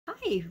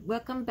Hi,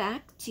 welcome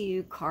back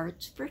to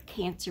Cards for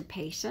Cancer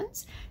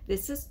Patients.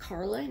 This is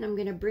Carla, and I'm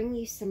going to bring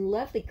you some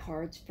lovely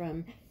cards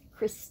from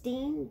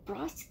Christin,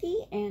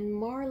 Broski, and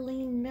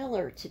Marlene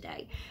Miller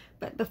today.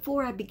 But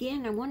before I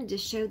begin, I wanted to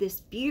show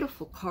this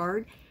beautiful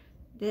card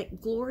that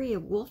Gloria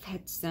Wolf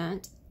had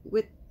sent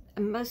with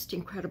a most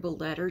incredible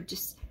letter,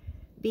 just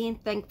being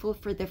thankful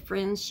for the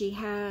friends she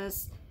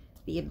has,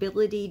 the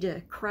ability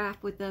to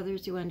craft with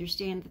others who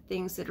understand the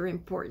things that are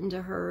important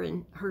to her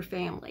and her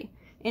family.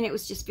 And it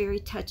was just very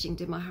touching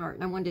to my heart,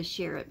 and I wanted to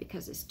share it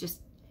because it's just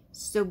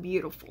so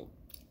beautiful.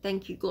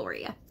 Thank you,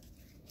 Gloria.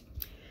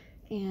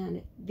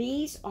 And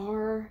these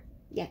are,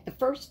 the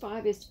first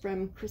 5 is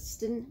from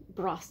Christin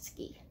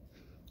Broski.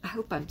 I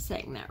hope I'm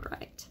saying that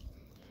right.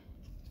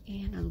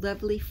 And a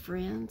lovely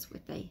friends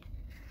with a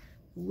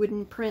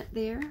wooden print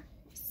there.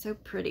 So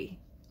pretty.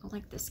 I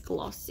like this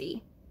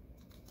glossy.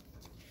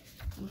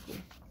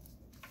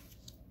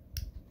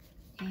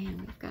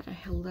 And we've got a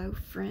hello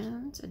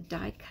friends, a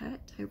die cut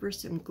over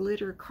some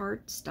glitter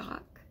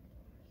cardstock.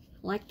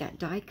 I like that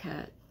die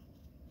cut.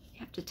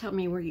 You have to tell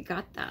me where you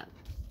got that.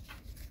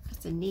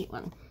 That's a neat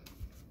one.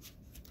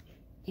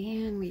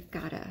 And we've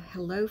got a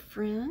hello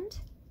friend.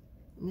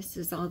 And this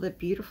is all the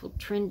beautiful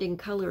trending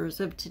colors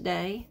of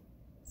today.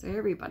 So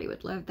everybody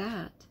would love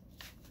that.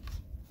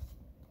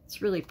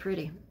 It's really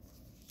pretty.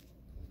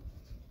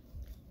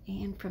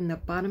 And from the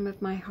bottom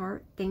of my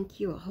heart, thank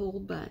you a whole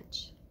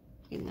bunch.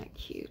 Isn't that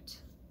cute?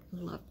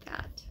 Love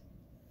that.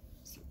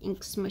 Some ink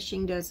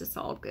smushing does us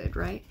all good,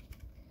 right?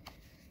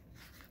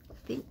 I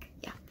think,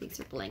 yeah, these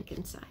are blank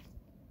inside.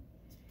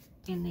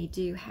 And they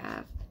do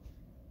have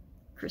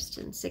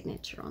Christin's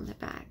signature on the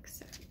back.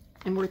 So,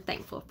 and we're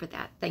thankful for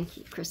that. Thank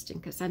you, Christin,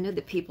 because I know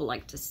that people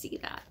like to see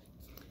that.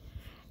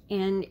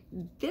 And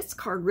this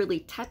card really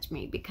touched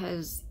me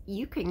because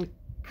you can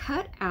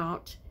cut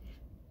out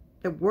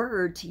the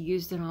word to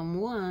use it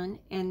on one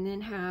and then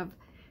have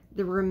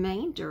the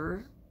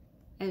remainder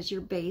as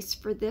your base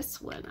for this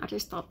one. I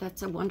just thought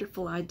that's a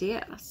wonderful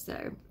idea.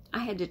 So I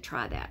had to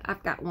try that.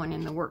 I've got one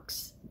in the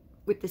works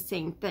with the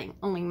same thing,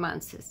 only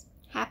mine says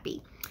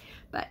happy.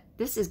 But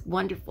this is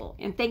wonderful.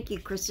 And thank you,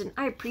 Christin.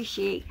 I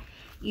appreciate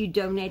you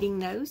donating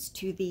those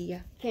to the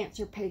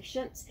cancer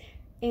patients.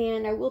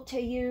 And I will tell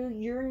you,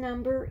 your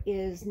number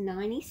is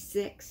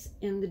 96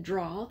 in the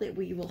draw that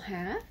we will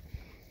have.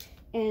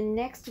 And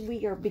next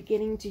we are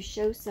beginning to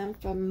show some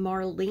from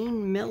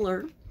Marlene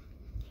Miller.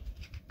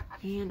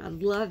 And I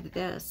love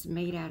this,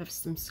 made out of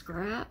some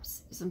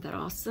scraps. Isn't that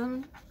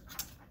awesome?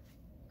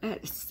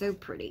 That is so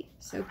pretty,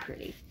 so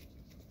pretty.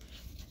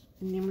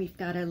 And then we've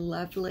got a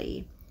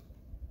lovely,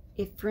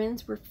 if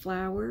friends were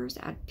flowers,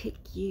 I'd pick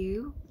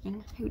you.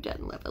 And who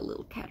doesn't love a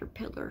little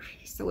caterpillar?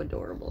 He's so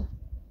adorable.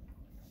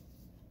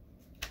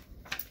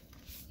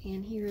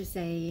 And here's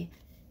a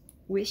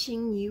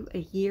wishing you a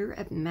year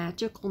of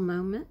magical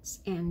moments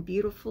and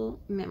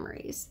beautiful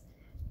memories.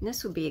 And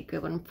this would be a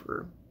good one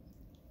for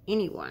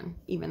anyone,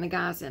 even the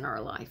guys in our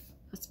life.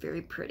 That's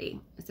very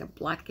pretty. It's a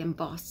black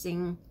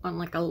embossing on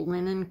like a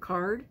linen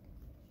card.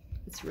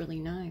 It's really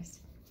nice.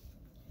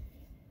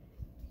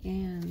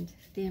 And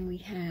then we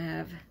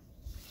have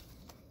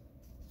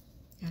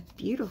a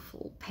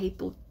beautiful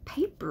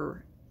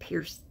paper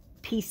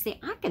piecing.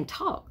 I can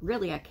talk,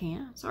 really I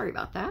can. Sorry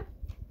about that.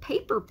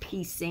 Paper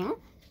piecing.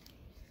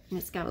 And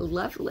it's got a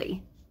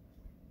lovely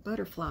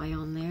butterfly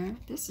on there.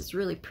 This is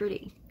really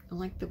pretty. I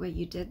like the way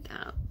you did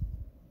that.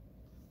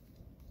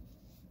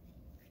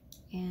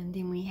 And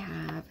then we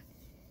have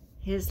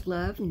His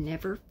Love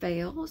Never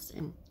Fails.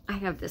 And I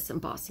have this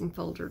embossing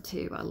folder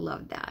too. I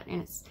love that.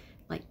 And it's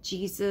like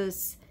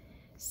Jesus,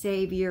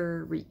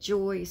 Savior,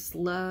 rejoice,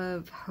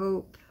 love,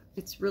 hope.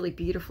 It's really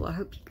beautiful. I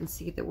hope you can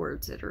see the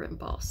words that are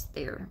embossed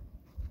there.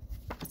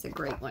 That's a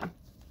great one.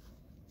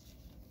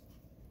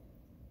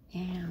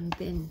 And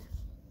then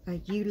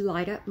You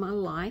Light Up My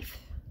Life.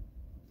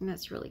 And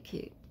that's really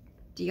cute.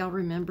 Do y'all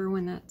remember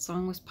when that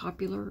song was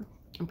popular?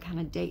 I'm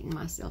kind of dating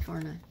myself,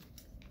 aren't I?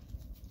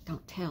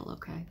 Don't tell,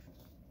 okay?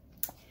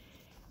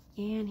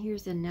 And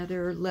here's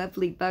another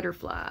lovely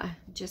butterfly,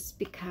 just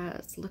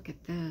because. Look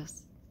at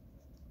this.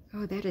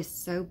 Oh, that is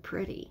so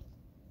pretty.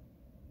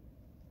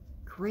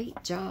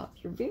 Great job.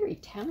 You're very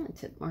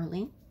talented,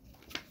 Marlene.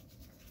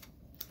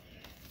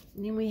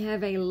 And then we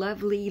have a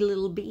lovely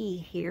little bee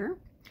here,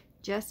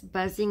 just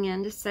buzzing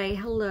in to say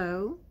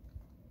hello.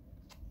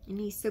 And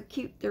he's so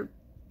cute.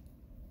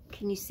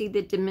 Can you see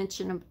the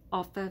dimension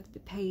off of the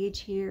page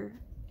here?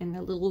 And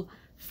the little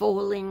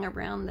foiling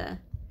around the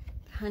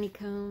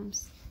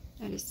honeycombs.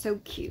 That is so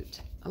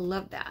cute. I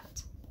love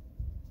that.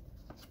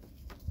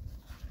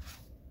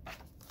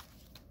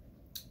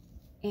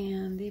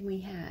 And then we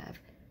have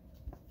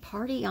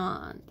Party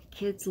On. The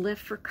kids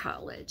left for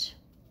college.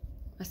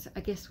 That's,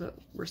 I guess, what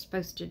we're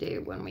supposed to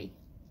do when we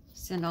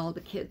send all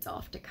the kids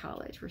off to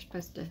college. We're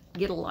supposed to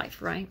get a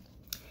life, right?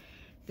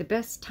 The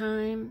best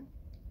time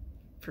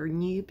for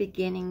new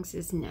beginnings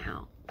is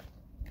now.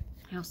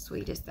 How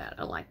sweet is that?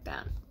 I like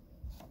that.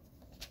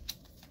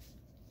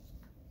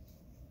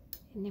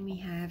 And then we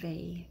have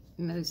a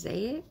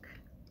mosaic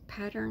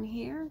pattern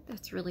here.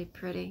 That's really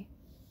pretty.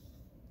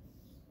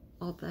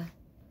 all the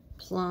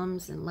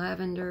plums and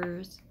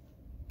lavenders.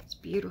 It's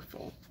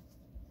beautiful.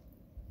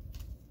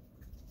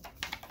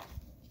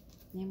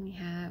 Then we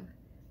have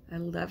a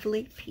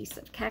lovely piece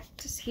of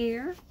cactus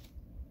here.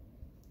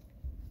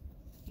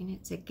 And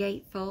it's a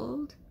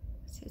gatefold.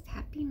 It says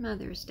Happy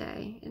Mother's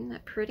Day. Isn't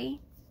that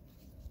pretty?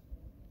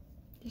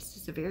 This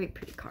is a very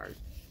pretty card.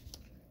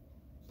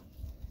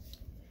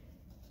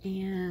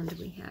 And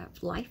we have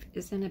life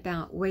isn't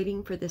about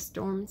waiting for the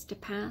storms to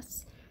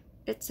pass.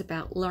 It's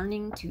about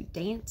learning to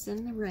dance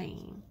in the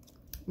rain.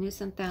 And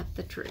isn't that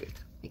the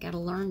truth? We got to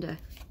learn to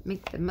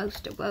make the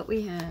most of what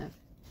we have.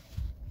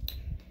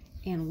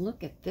 And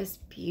look at this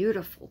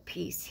beautiful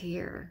piece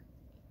here.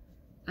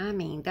 I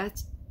mean,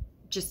 that's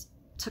just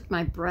took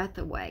my breath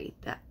away.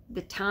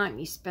 The time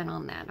you spent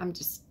on that, I'm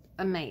just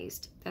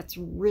amazed. That's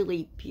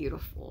really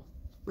beautiful.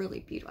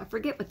 Really beautiful. I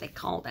forget what they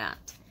call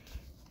that.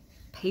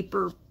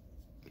 Paper,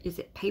 is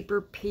it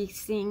paper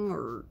piecing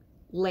or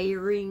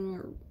layering?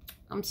 Or,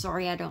 I'm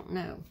sorry, I don't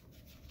know.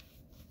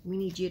 We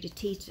need you to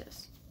teach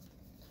us.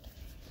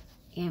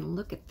 And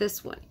look at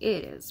this one.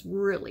 It is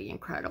really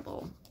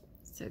incredible.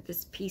 So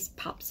this piece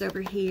pops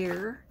over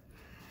here.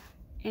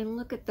 And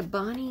look at the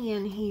bunny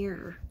in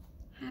here.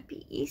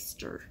 Happy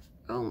Easter.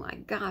 Oh my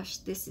gosh,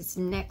 this is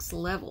next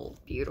level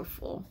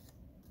beautiful.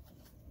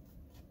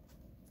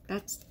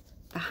 That's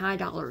the high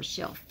dollar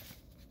shelf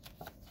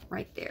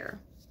right there.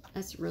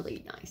 That's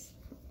really nice.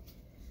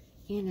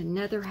 And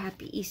another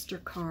Happy Easter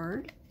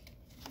card.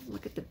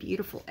 Look at the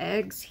beautiful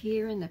eggs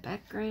here in the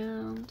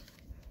background.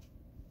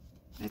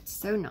 That's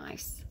so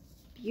nice.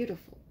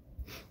 Beautiful.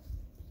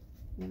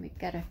 Then we've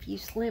got a few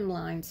slim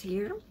lines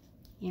here.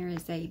 Here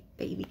is a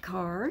baby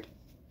card.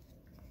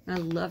 I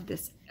love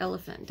this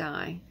elephant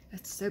die.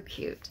 That's so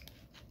cute.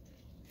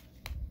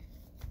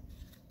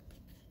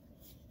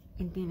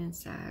 And then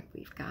inside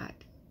we've got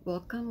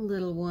welcome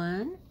little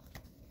one.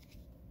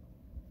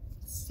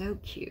 So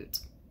cute.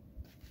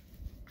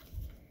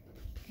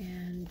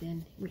 And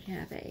then we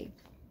have a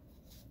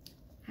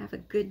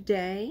good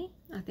day.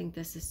 I think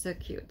this is so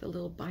cute. The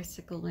little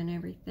bicycle and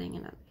everything.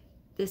 And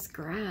this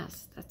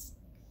grass, that's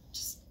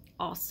just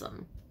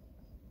awesome.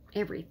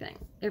 Everything,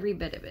 every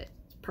bit of it,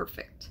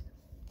 perfect.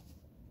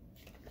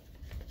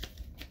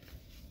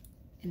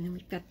 And then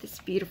we've got this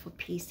beautiful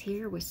piece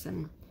here with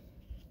some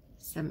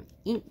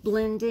ink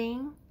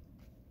blending.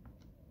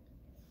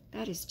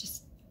 That is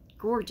just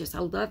gorgeous. I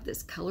love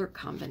this color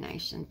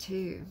combination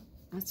too.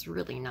 That's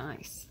really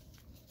nice.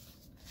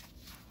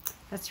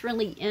 That's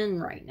really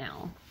in right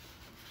now.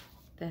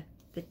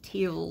 The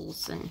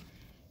teals and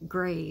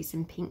grays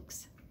and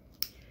pinks.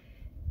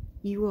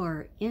 You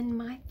are in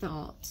my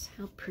thoughts.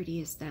 How pretty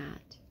is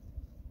that?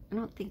 I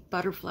don't think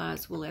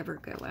butterflies will ever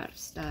go out of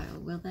style,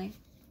 will they?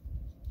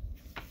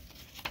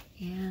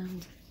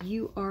 And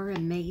you are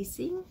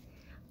amazing.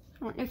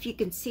 I don't know if you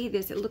can see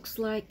this. It looks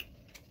like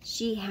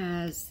she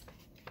has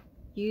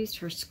used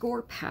her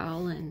score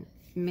pal and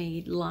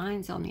made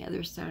lines on the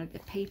other side of the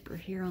paper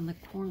here on the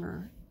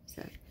corner. It's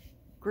a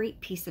great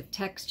piece of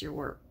texture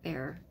work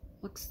there.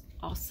 Looks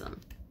awesome.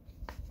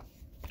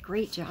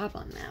 Great job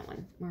on that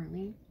one,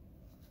 Marlene.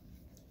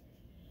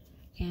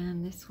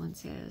 And this one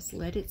says,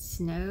 let it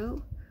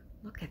snow.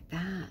 Look at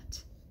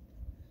that.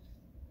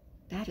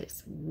 That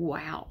is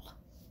wow.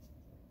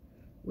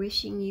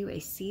 Wishing you a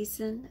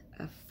season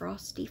of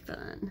frosty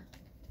fun.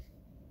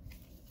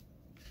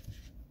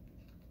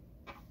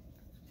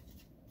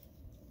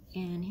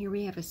 And here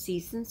we have a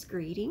season's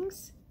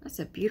greetings. That's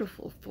a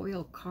beautiful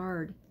foil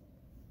card.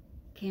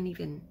 Can't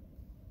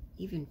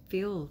even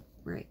feel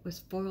where it was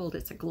foiled.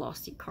 It's a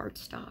glossy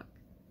cardstock.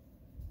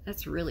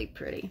 That's really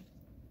pretty.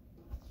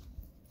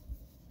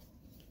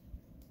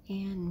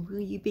 And will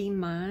you be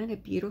mine? A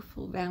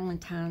beautiful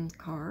Valentine's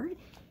card.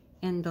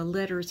 And the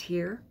letters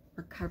here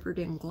are covered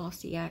in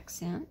glossy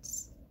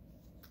accents.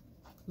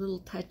 Little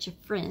touch of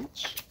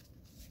French.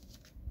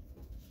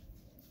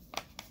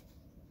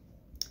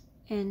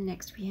 And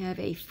next we have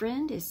a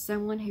friend is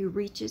someone who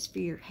reaches for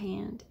your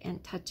hand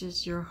and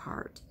touches your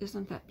heart.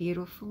 Isn't that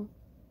beautiful?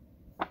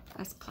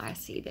 That's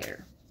classy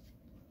there.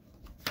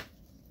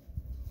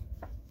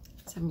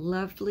 Some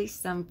lovely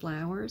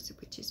sunflowers,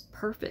 which is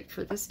perfect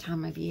for this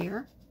time of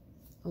year.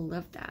 I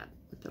love that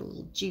with the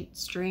little jute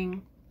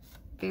string.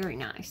 Very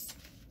nice.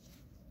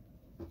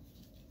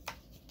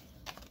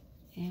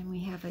 And we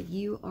have a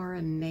You Are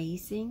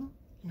Amazing.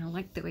 And I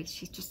like the way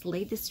she just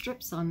laid the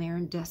strips on there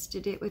and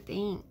dusted it with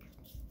ink.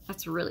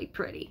 That's really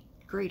pretty.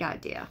 Great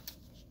idea.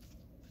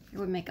 It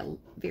would make a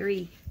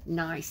very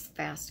nice,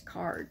 fast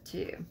card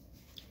too.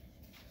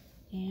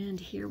 And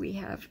here we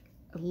have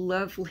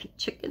lovely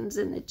chickens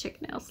in the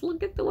chicken house.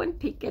 Look at the one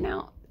peeking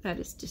out. That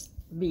is just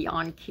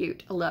beyond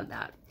cute. I love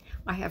that.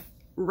 I have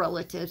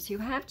relatives who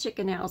have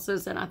chicken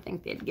houses, and I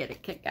think they'd get a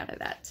kick out of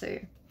that too.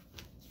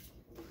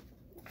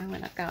 Oh,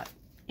 and I've got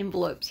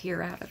envelopes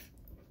here out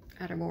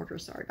of order.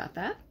 Sorry about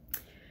that.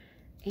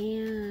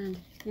 And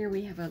here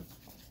we have a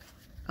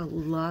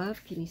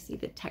love. Can you see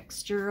the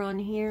texture on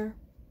here?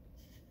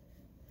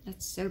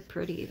 That's so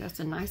pretty. That's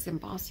a nice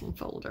embossing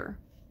folder.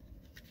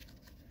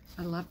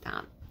 I love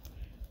that.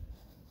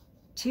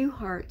 Two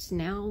hearts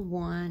now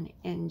one,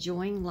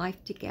 enjoying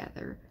life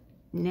together,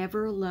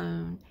 never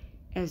alone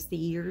as the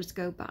years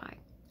go by.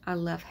 I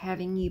love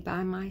having you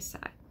by my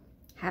side.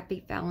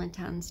 Happy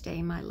Valentine's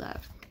Day, my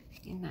love.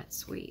 Isn't that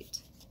sweet?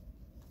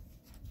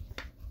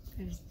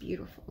 That is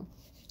beautiful.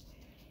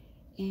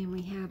 And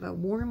we have a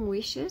warm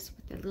wishes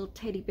with a little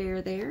teddy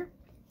bear there.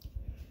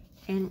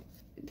 And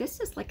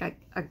this is like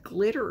a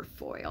glitter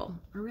foil.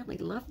 I really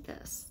love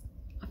this.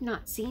 I've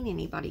not seen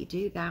anybody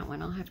do that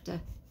one. I'll have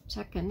to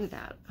check into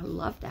that. I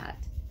love that.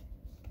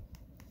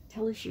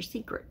 Tell us your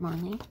secret,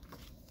 Marlene.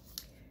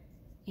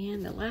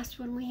 And the last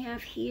one we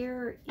have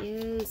here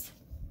is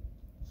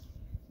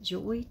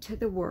Joy to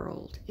the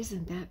World.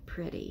 Isn't that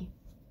pretty?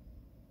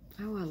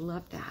 Oh, I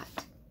love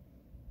that.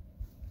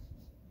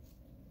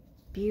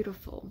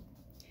 Beautiful.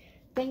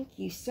 Thank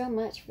you so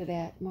much for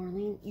that,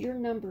 Marlene. Your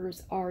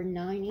numbers are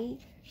 90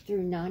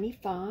 through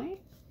 95.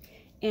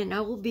 And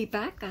I will be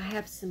back. I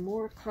have some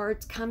more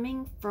cards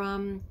coming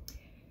from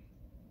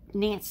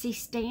Nancy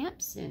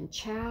Stamps and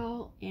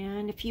Chow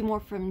and a few more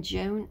from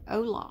Joan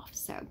Olaf.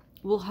 So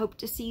we'll hope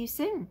to see you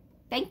soon.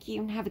 Thank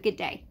you and have a good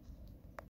day.